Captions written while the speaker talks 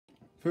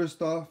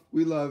First off,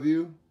 we love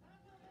you,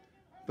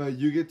 but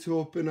you get to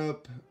open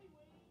up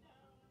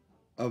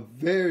a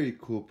very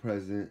cool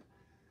present,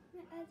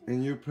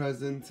 and your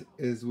present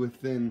is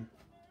within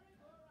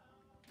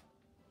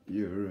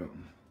your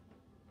room.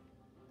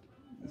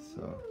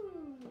 So,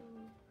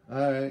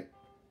 all right.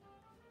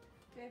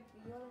 Babe,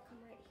 you want to come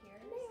right here?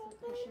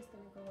 So Christian's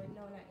going to go in.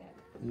 No, not yet.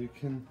 You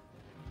can.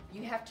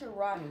 You have to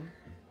run.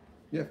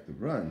 You have to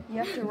run. You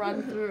have to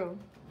run through.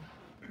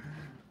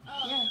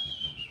 Yeah.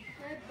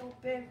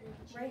 Babe,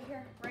 right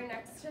here, right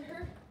next to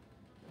her,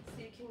 so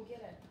you can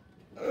get it.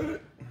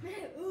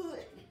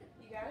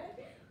 You got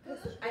it?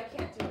 Because I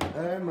can't do it.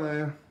 All right,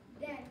 Maya.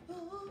 You're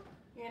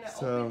gonna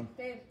So, open,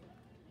 babe.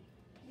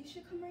 You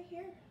should come right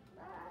here.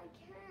 I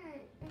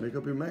can't. make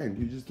up your mind.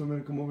 You just told me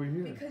to come over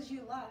here. Because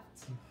you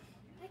left.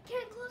 I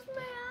can't close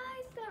my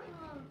eyes that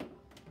long.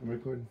 I'm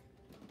recording.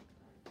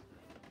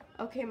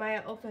 Okay,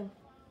 Maya, open.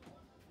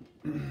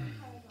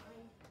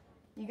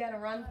 You gotta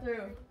run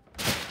through.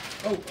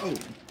 Oh.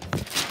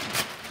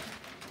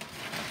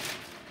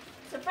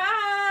 Surprise!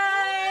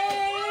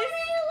 I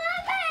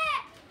love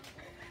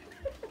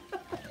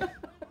it!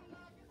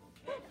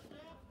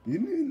 You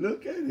didn't even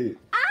look at it.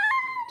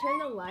 Turn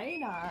the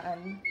light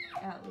on,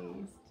 at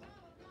least.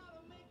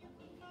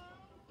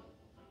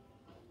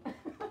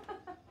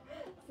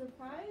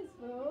 Surprise,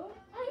 boo.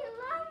 I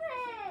love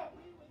it!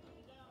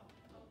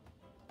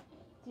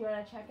 Do you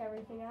want to check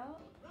everything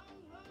out?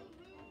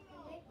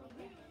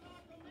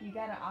 You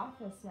got an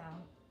office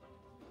now.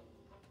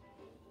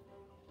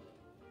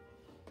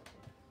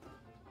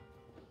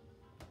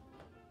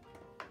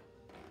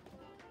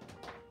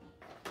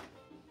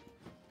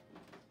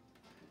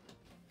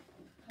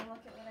 Come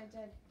look at what I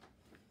did.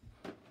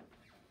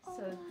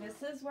 So this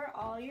is where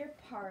all your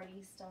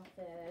party stuff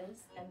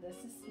is, and this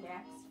is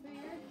snacks for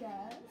your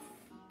guests.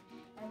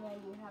 And then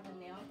you have a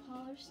nail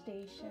polish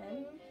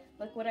station.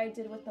 Look what I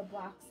did with the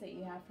blocks that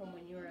you have from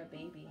when you were a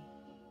baby.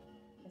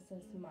 It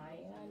says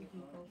Maya and we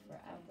go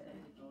forever.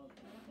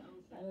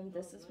 And then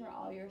this is where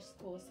all your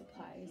school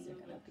supplies are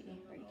gonna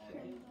be, right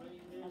here.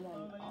 And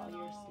then all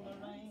your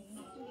snacks.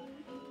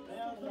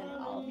 And then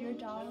all of your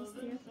dolls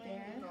there.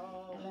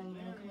 And then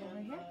you come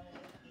over here.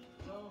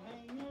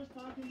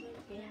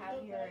 You have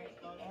your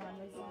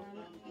Amazon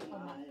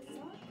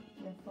Alexa,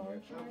 your phone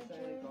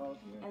charger,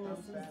 and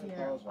this is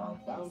your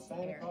office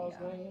area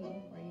where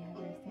you have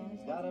your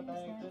sanitizer. And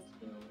then you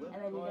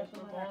get the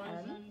letter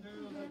M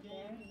right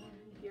there.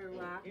 Your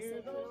rocks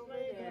are put over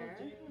there,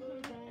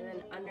 and then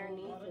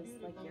underneath is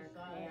like your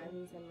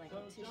crayons and like a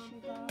tissue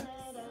box.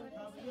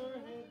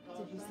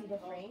 Did you see the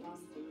frames?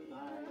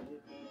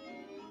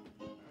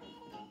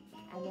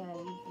 And then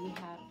we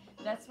have,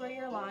 that's where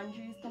your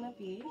laundry is gonna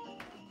be.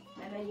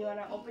 And then you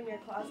wanna open your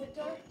closet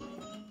door?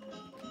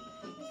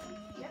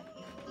 Yep.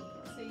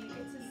 So you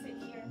get to sit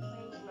here and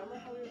play. Remember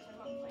how we were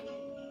talking about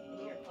playing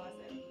in your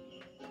closet?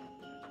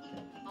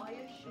 All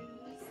your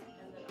shoes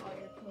and then all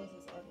your clothes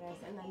is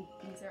organized. And then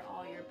these are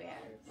all your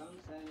bags. And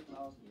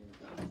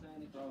then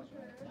these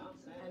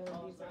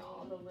are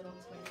all the little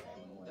toys that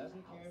you want in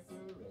the house.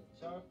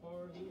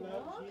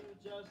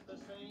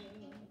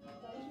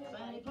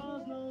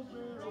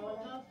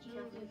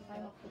 Carefully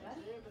climb up the bed.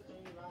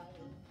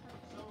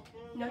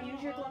 No,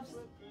 use your gloves.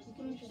 You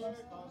can use your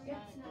gloves. Yeah.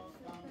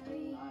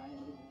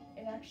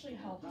 It actually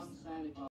helps.